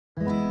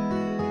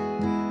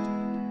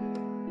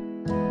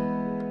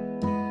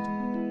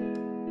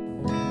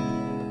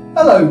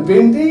Hello,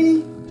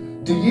 Bindi.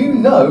 Do you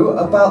know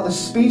about the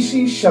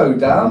Species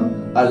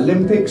Showdown,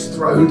 Olympics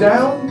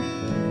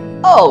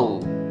Throwdown?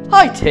 Oh,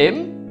 hi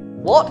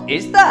Tim. What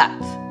is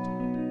that?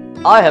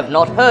 I have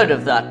not heard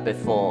of that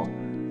before.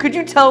 Could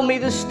you tell me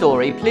the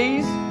story,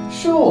 please?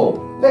 Sure,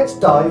 let's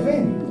dive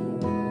in.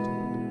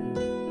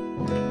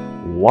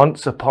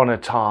 Once upon a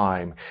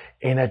time,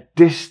 in a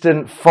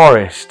distant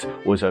forest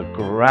was a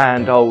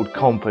grand old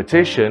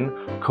competition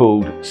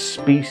called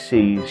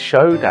Species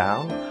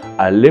Showdown,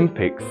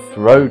 Olympic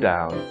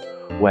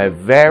Throwdown, where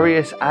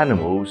various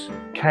animals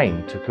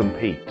came to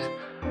compete.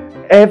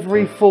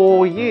 Every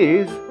 4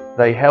 years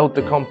they held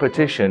the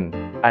competition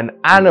and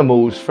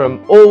animals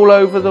from all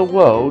over the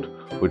world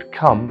would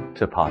come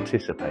to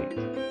participate.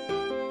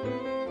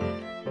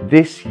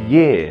 This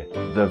year,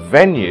 the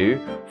venue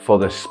for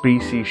the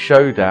Species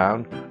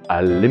Showdown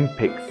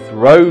Olympic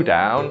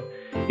Throwdown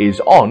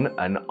is on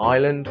an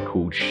island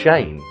called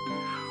Shane,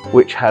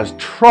 which has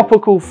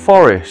tropical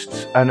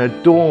forests and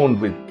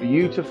adorned with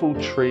beautiful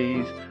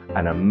trees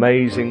and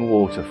amazing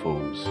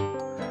waterfalls.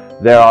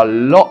 There are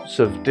lots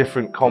of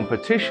different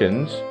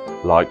competitions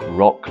like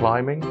rock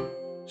climbing,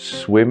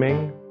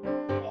 swimming,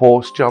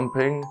 horse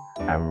jumping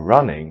and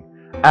running,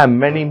 and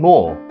many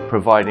more,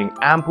 providing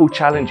ample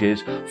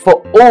challenges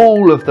for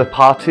all of the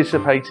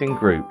participating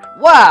group.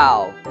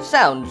 Wow,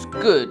 sounds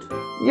good.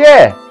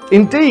 Yeah,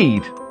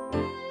 indeed.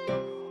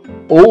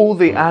 All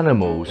the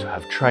animals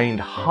have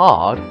trained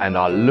hard and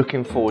are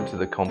looking forward to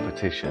the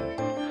competition.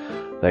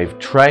 They've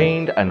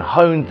trained and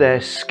honed their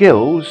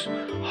skills,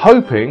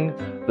 hoping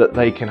that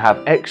they can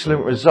have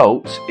excellent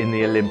results in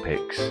the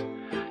Olympics.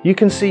 You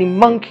can see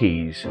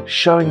monkeys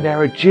showing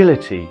their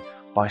agility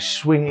by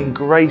swinging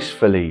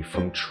gracefully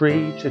from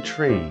tree to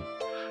tree.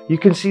 You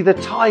can see the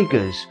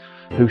tigers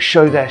who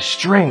show their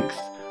strength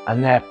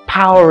and their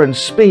power and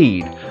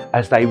speed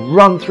as they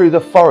run through the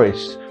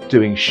forest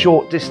doing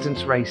short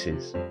distance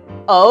races.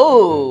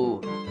 Oh,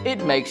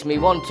 it makes me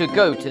want to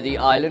go to the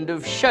island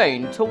of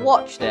Shane to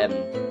watch them.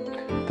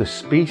 The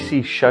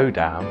Species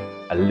Showdown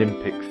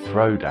Olympic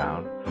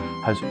Throwdown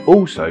has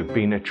also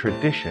been a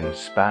tradition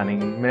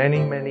spanning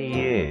many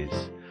years,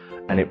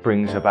 and it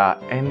brings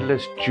about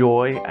endless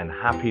joy and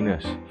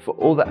happiness for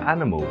all the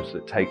animals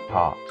that take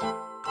part.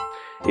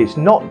 It's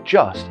not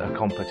just a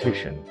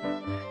competition,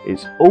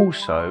 it's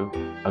also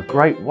a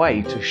great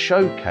way to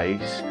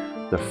showcase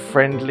the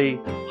friendly,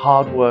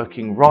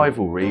 hard-working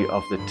rivalry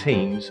of the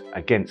teams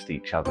against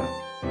each other.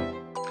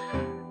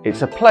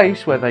 It's a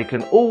place where they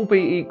can all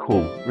be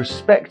equal,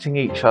 respecting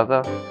each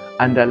other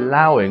and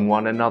allowing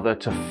one another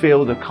to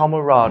feel the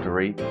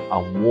camaraderie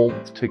and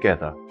warmth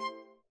together.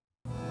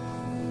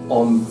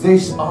 On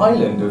this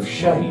island of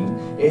Shane,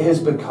 it has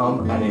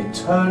become an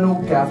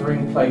eternal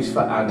gathering place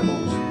for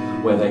animals,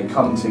 where they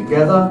come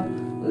together,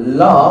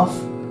 laugh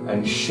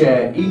and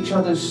share each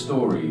other's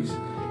stories,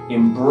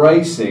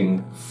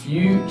 embracing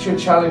future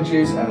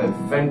challenges and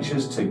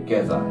adventures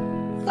together.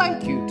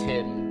 Thank you,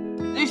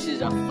 Tim. This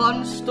is a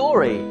fun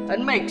story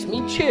and makes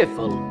me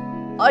cheerful.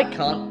 I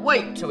can't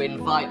wait to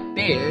invite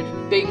Beard,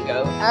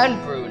 Bingo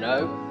and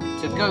Bruno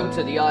to go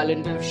to the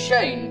island of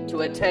Shane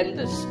to attend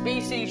the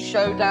Species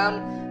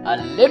Showdown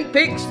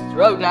Olympics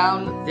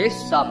Throwdown this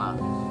summer.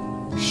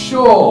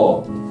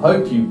 Sure,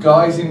 hope you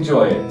guys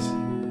enjoy it.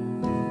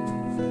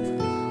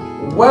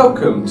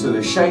 Welcome to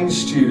the Shane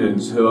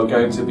students who are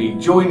going to be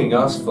joining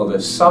us for the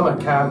summer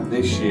camp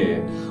this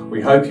year.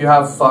 We hope you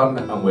have fun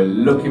and we're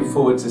looking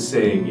forward to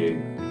seeing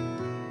you.